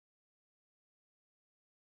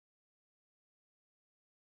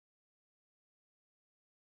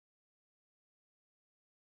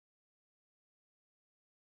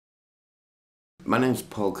My name's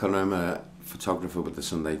Paul Conroy. I'm a photographer with the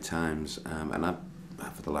Sunday Times, and I've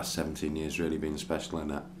for the last 17 years really been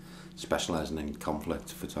specialising in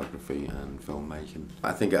conflict photography and filmmaking.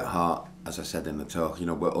 I think at heart, as I said in the talk,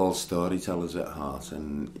 we're all storytellers at heart,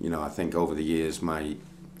 and I think over the years my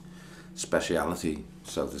speciality,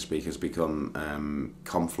 so to speak, has become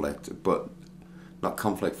conflict, but not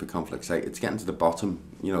conflict for conflict's sake. It's getting to the bottom.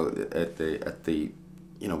 We all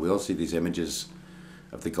see these images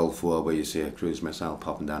of the Gulf War where you see a cruise missile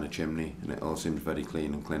popping down a chimney, and it all seems very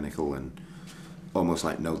clean and clinical and almost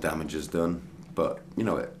like no damage is done. But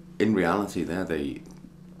in reality, they're the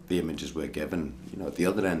images we're given. At the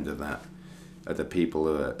other end of that are the people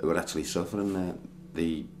who are actually suffering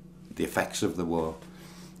the effects of the war.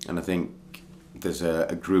 And I think there's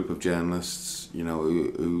a group of journalists,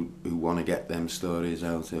 who want to get them stories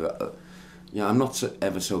out. I'm not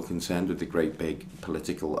ever so concerned with the great big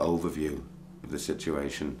political overview of the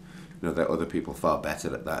situation. There are other people far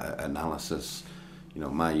better at that analysis.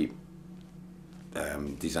 My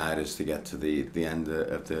desire is to get to the end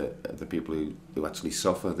of the people who actually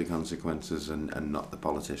suffer the consequences, and not the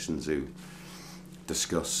politicians who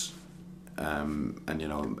discuss. And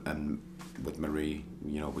with Marie,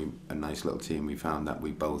 a nice little team. We found that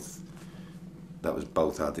that was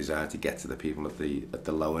both our desire to get to the people at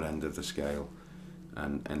the lower end of the scale,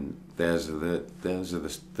 and those are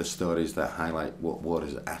the stories that highlight what war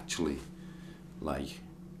is actually like,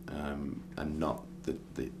 and not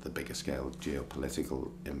the bigger scale geopolitical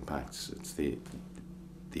impacts. It's the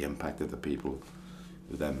impact of the people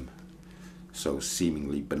with them so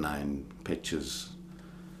seemingly benign pictures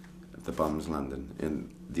of the bombs landing. In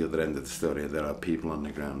the other end of the story, there are people on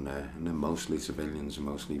the ground there, and they're mostly civilians, and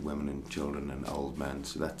mostly women and children and old men.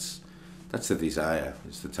 So that's the desire,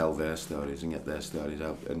 is to tell their stories and get their stories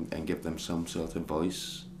out, and give them some sort of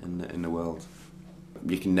voice in the world.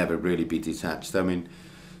 You can never really be detached. I mean,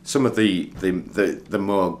 some of the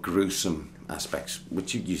more gruesome aspects,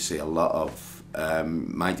 which you see a lot of,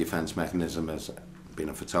 my defence mechanism as being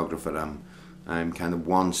a photographer, I'm kind of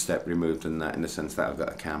one step removed in that, in the sense that I've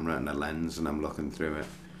got a camera and a lens and I'm looking through it.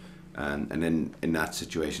 And in that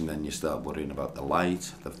situation, then you start worrying about the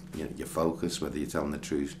light, your focus, whether you're telling the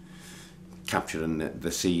truth, capturing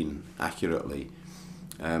the scene accurately.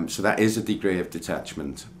 So that is a degree of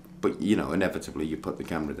detachment, but inevitably you put the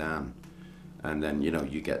camera down, and then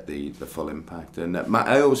you get the full impact. And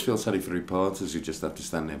I always feel sorry for reporters who just have to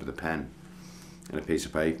stand there with a pen and a piece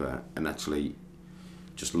of paper and actually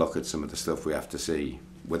just look at some of the stuff we have to see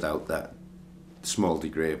without that small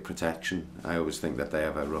degree of protection. I always think that they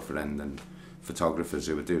have a rougher end than photographers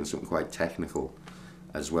who are doing something quite technical,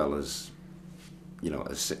 as well as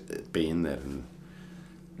as being there.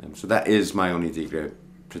 And so that is my only degree of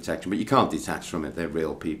protection. But you can't detach from it. They're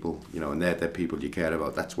real people, and they're people you care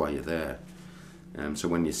about. That's why you're there. So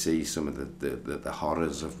when you see some of the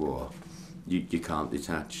horrors of war, you can't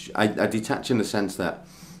detach. I detach in the sense that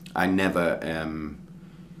I never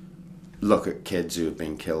look at kids who have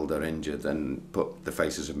been killed or injured and put the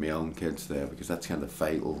faces of my own kids there, because that's kind of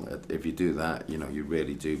fatal. If you do that, you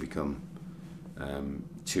really do become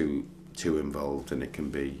too involved, and it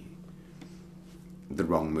can be the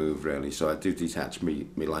wrong move, really. So I do detach my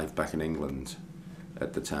life back in England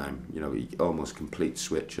at the time, almost complete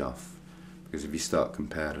switch off, because if you start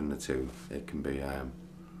comparing the two, it can be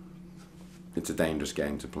it's a dangerous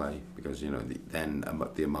game to play, because then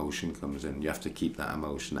the emotion comes in. You have to keep that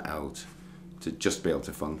emotion out to just be able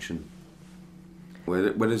to function.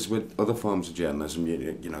 Whereas with other forms of journalism,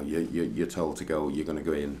 you're told to go. You're going to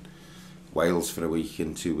go in Wales for a week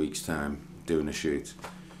in 2 weeks' time doing a shoot.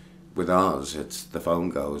 With ours, it's the phone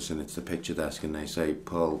goes and it's the picture desk, and they say,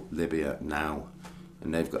 "Paul, Libya now,"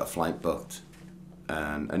 and they've got a flight booked,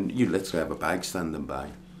 and you literally have a bag standing by.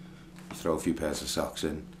 You throw a few pairs of socks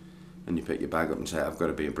in, and you pick your bag up and say, "I've got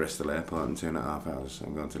to be at Bristol Airport in 2.5 hours.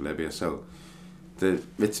 I'm going to Libya." So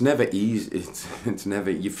it's never easy. It's never.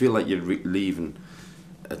 You feel like you're leaving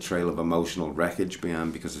a trail of emotional wreckage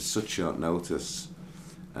behind, because it's such short notice.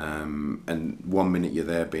 And 1 minute you're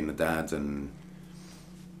there being a dad and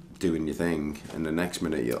doing your thing, and the next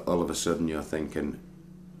minute all of a sudden you're thinking,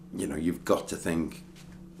 you've got to think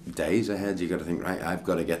days ahead. You've got to think, right, I've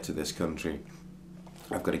got to get to this country.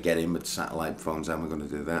 I've got to get in with satellite phones. How am I going to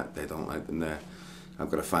do that? They don't like them there. I've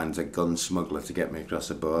got to find a gun smuggler to get me across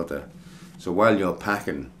the border. So while you're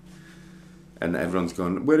packing and everyone's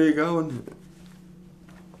going, "Where are you going?"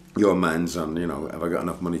 your mind's on, have I got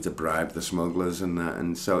enough money to bribe the smugglers and that?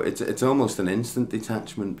 And so it's almost an instant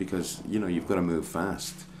detachment, because you've got to move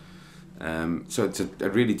fast. So it's a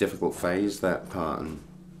really difficult phase, that part, and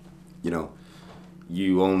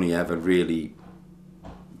you only ever really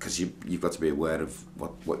because you've got to be aware of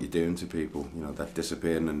what you're doing to people, you know, that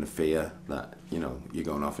disappearing and the fear that, you know, you're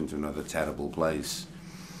going off into another terrible place,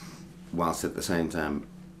 whilst at the same time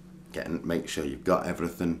make sure you've got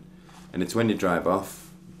everything. And it's when you drive off,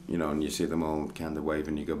 you know, and you see them all kind of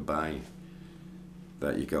waving you goodbye,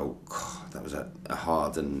 that you go, oh, that was a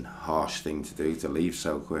hard and harsh thing to do, to leave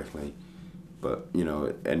so quickly. But, you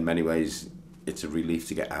know, in many ways, it's a relief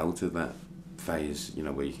to get out of that phase, you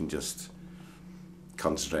know, where you can just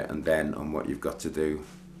concentrate and then on what you've got to do.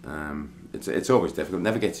 It's always difficult,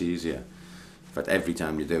 never gets easier. In fact, every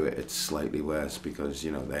time you do it, it's slightly worse, because,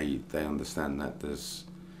 you know, they understand that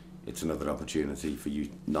it's another opportunity for you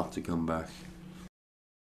not to come back.